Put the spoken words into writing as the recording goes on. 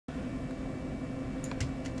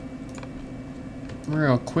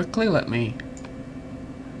real quickly. Let me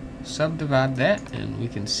subdivide that and we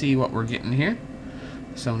can see what we're getting here.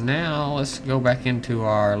 So now let's go back into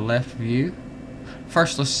our left view.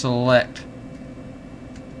 First let's select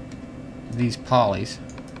these polys.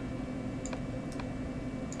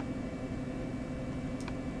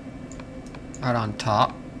 Right on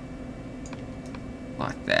top.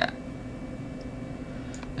 Like that.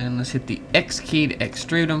 And let's hit the X key to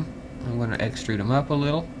extrude them. I'm going to extrude them up a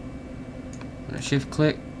little. I'm going to shift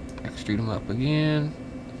click, extrude them up again.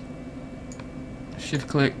 Shift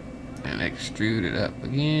click and extrude it up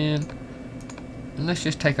again. And let's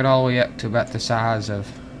just take it all the way up to about the size of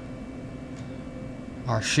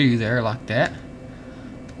our shoe there, like that.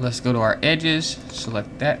 Let's go to our edges,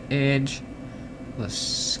 select that edge. Let's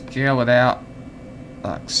scale it out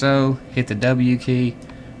like so. Hit the W key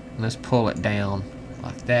and let's pull it down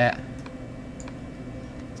like that.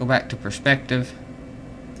 Go back to perspective.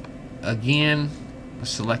 Again, let's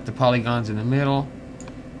select the polygons in the middle.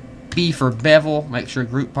 B for bevel, make sure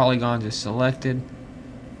group polygons is selected.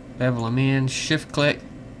 Bevel them in, shift click,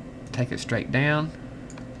 take it straight down,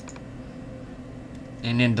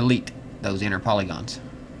 and then delete those inner polygons.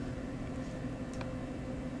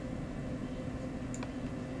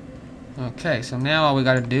 Okay, so now all we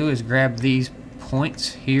got to do is grab these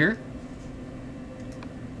points here.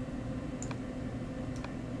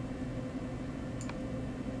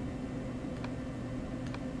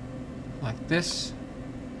 Like this.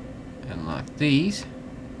 And like these.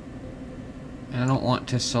 And I don't want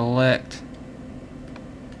to select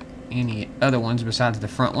any other ones besides the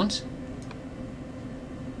front ones.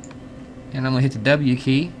 And I'm going to hit the W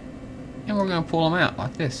key. And we're going to pull them out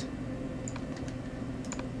like this.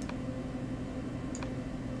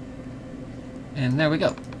 And there we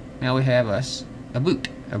go. Now we have us a boot.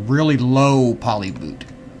 A really low poly boot.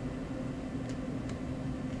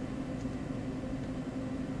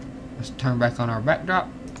 Let's turn back on our backdrop.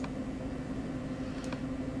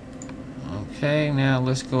 Okay, now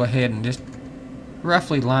let's go ahead and just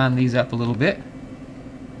roughly line these up a little bit.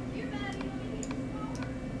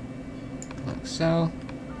 Like so.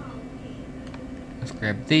 Let's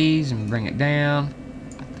grab these and bring it down.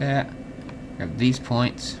 Like that. Grab these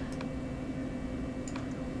points.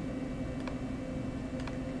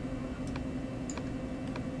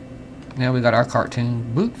 Now we got our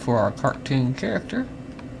cartoon boot for our cartoon character.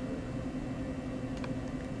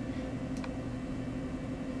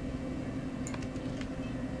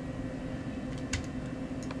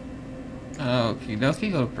 Okie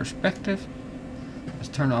dokie, go to perspective. Let's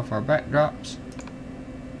turn off our backdrops.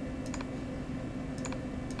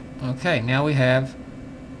 Okay, now we have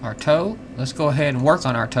our toe. Let's go ahead and work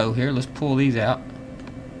on our toe here. Let's pull these out.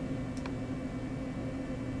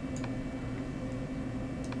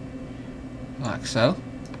 Like so.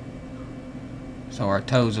 So our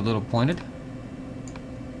toe's a little pointed.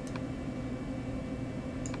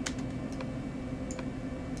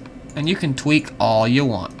 And you can tweak all you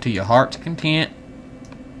want to your heart's content.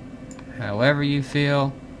 However you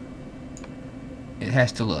feel it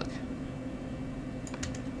has to look.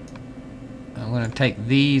 I'm going to take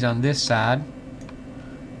these on this side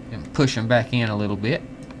and push them back in a little bit,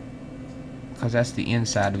 because that's the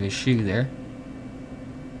inside of his shoe there.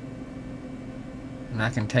 And I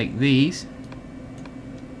can take these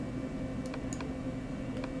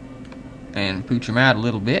and pooch them out a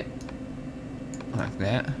little bit like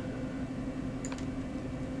that.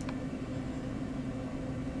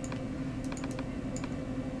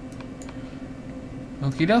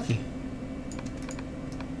 Okie dokie.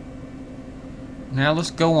 Now let's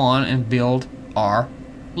go on and build our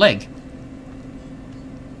leg.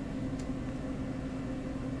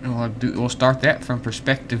 And we'll start that from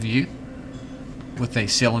perspective view with a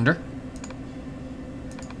cylinder.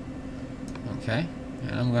 Okay,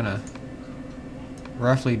 and I'm gonna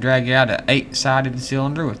roughly drag out an 8-sided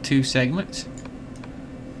cylinder with 2 segments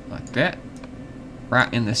like that,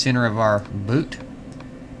 right in the center of our boot.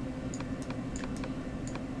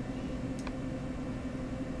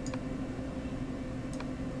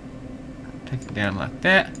 Take it down like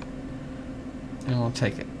that, and we'll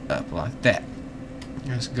take it up like that.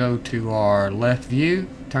 Let's go to our left view,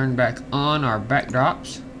 turn back on our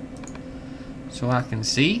backdrops so I can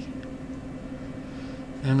see,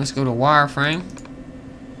 and let's go to wireframe.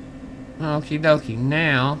 Okie dokie.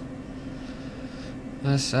 Now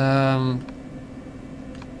let's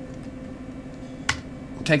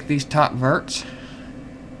take these top verts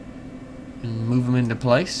and move them into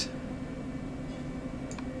place.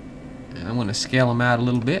 And I'm going to scale them out a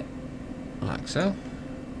little bit, like so.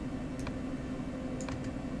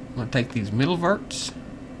 I'm going to take these middle verts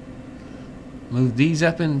Move these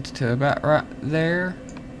up into about right there.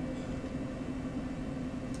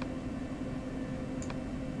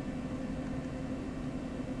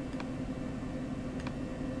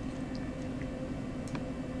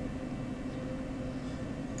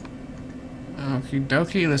 Okie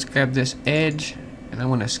dokie, let's grab this edge, and I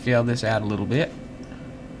want to scale this out a little bit.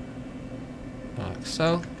 Like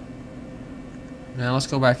so. Now let's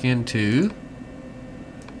go back into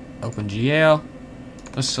OpenGL.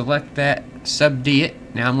 Let's select that, sub D it.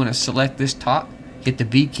 Now I'm going to select this top, hit the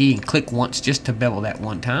B key and click once just to bevel that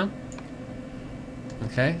one time.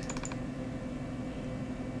 Okay.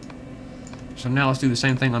 So now let's do the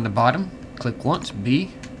same thing on the bottom. Click once,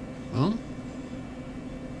 B, boom.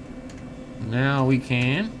 Now we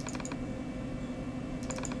can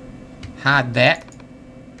hide that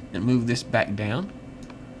and move this back down.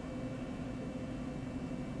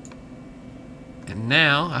 And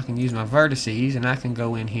now I can use my vertices and I can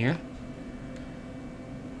go in here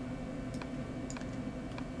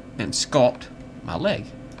and sculpt my leg.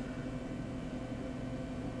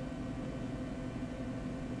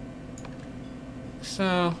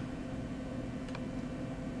 So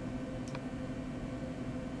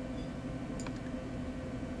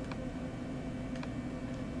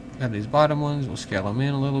got these bottom ones, we'll scale them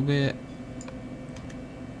in a little bit.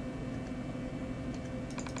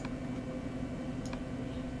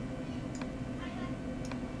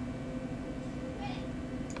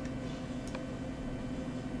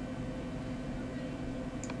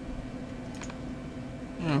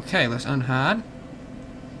 Okay, let's unhide.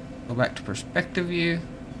 Go back to perspective view.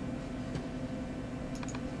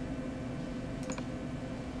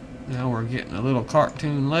 Now we're getting a little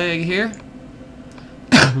cartoon leg here.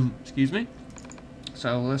 Excuse me.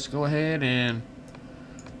 So let's go ahead and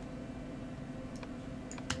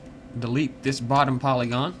delete this bottom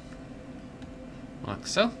polygon, like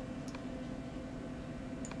so.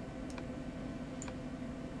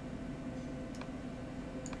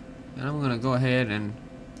 And I'm going to go ahead and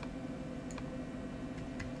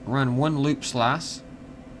run one loop slice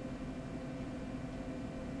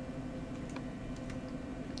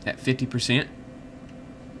at 50%.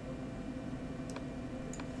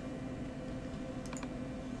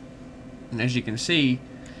 And as you can see,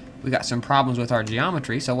 we got some problems with our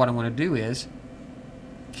geometry, so what I'm going to do is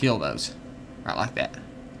kill those, right like that.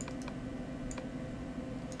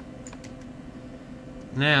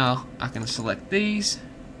 Now I can select these,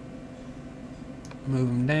 move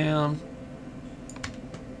them down,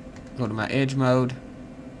 go to my edge mode,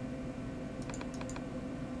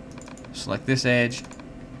 select this edge,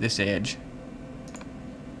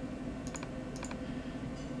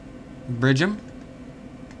 bridge them.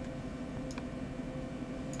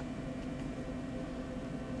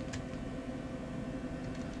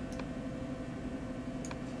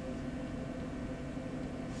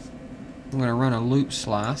 I'm going to run a loop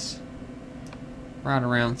slice right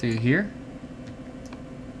around through here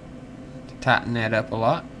to tighten that up a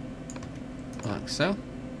lot, like so.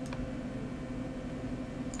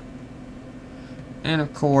 And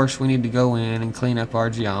of course we need to go in and clean up our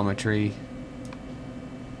geometry,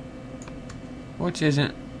 which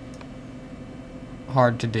isn't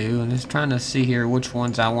hard to do. And just trying to see here which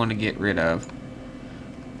ones I want to get rid of.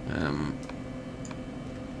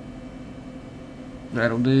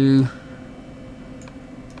 That'll do.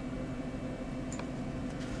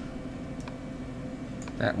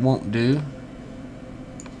 That won't do.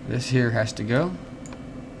 This here has to go.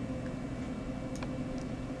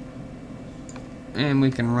 And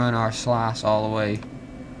we can run our slice all the way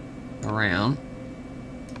around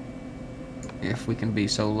if we can be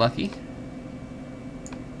so lucky.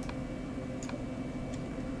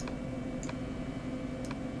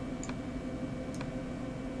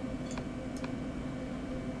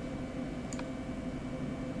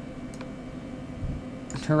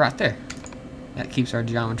 So right there. That keeps our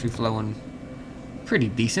geometry flowing pretty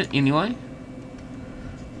decent anyway.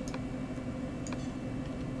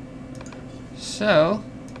 So,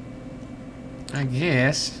 I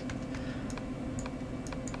guess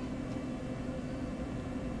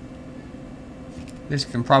this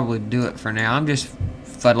can probably do it for now. I'm just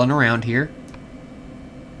fuddling around here,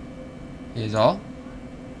 is all.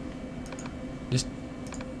 Just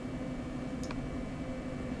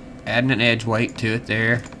adding an edge weight to it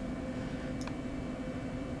there.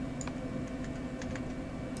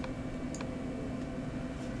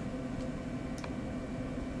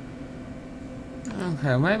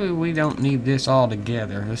 Okay, maybe we don't need this all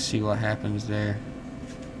together. Let's see what happens there.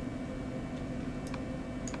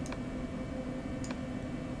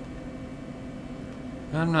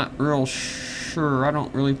 I'm not real sure. I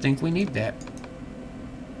don't really think we need that.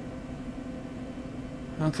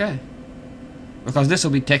 Okay. Because this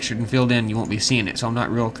will be textured and filled in, you won't be seeing it, so I'm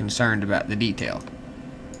not real concerned about the detail.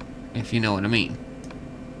 If you know what I mean.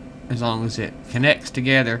 As long as it connects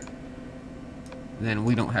together, then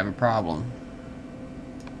we don't have a problem.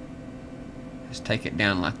 Just take it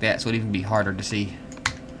down like that so it'd even be harder to see.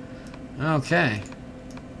 Okay.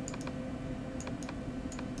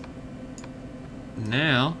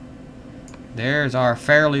 Now, there's our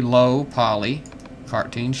fairly low poly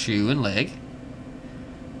cartoon shoe and leg.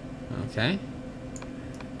 Okay.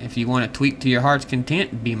 If you want to tweak to your heart's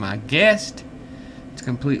content, be my guest. It's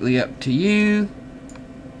completely up to you.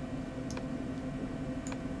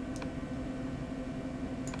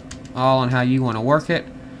 All on how you want to work it.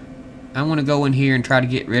 I want to go in here and try to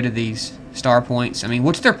get rid of these star points. I mean,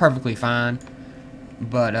 which they're perfectly fine,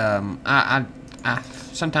 but I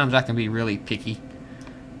sometimes I can be really picky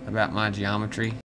about my geometry.